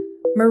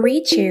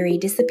Marie Cherry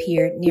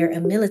disappeared near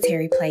a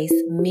military place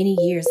many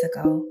years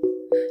ago.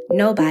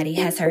 Nobody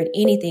has heard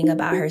anything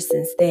about her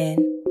since then.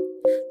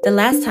 The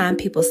last time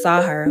people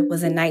saw her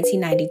was in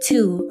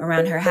 1992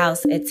 around her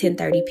house at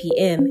 10:30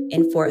 p.m.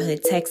 in Fort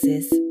Hood,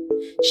 Texas.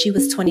 She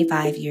was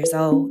 25 years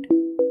old.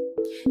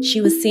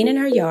 She was seen in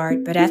her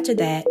yard, but after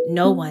that,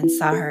 no one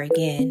saw her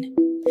again.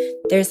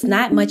 There's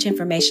not much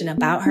information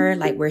about her,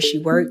 like where she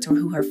worked or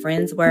who her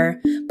friends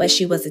were, but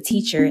she was a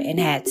teacher and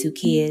had 2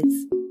 kids.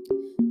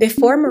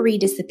 Before Marie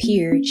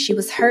disappeared, she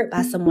was hurt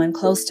by someone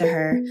close to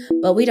her,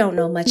 but we don't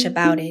know much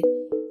about it.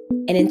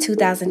 And in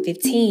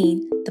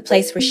 2015, the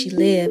place where she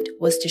lived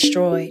was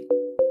destroyed.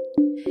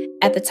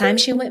 At the time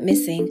she went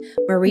missing,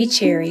 Marie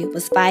Cherry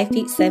was 5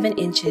 feet 7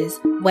 inches,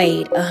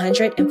 weighed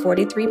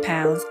 143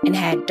 pounds, and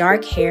had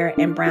dark hair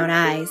and brown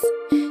eyes.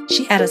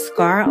 She had a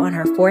scar on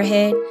her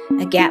forehead,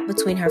 a gap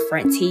between her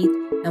front teeth,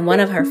 and one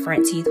of her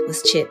front teeth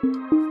was chipped.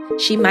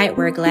 She might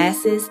wear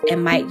glasses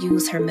and might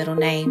use her middle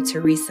name,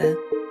 Teresa.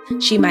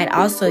 She might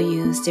also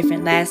use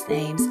different last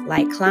names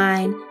like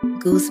Klein,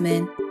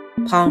 Guzman,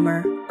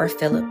 Palmer, or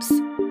Phillips.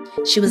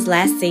 She was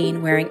last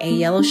seen wearing a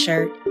yellow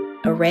shirt,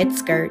 a red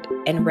skirt,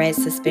 and red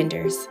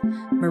suspenders.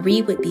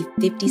 Marie would be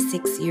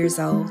 56 years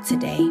old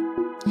today.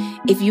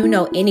 If you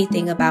know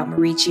anything about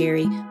Marie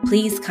Cherry,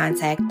 please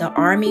contact the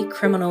Army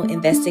Criminal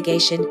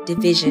Investigation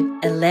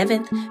Division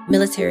 11th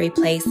Military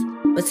Place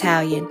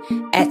Battalion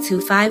at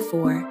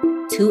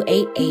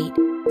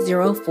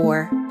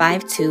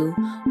 254-288-0452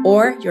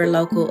 or your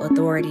local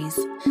authorities.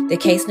 The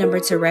case number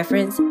to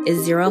reference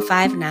is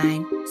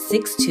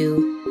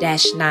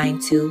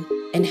 05962-92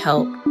 and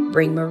help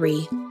bring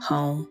Marie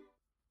home.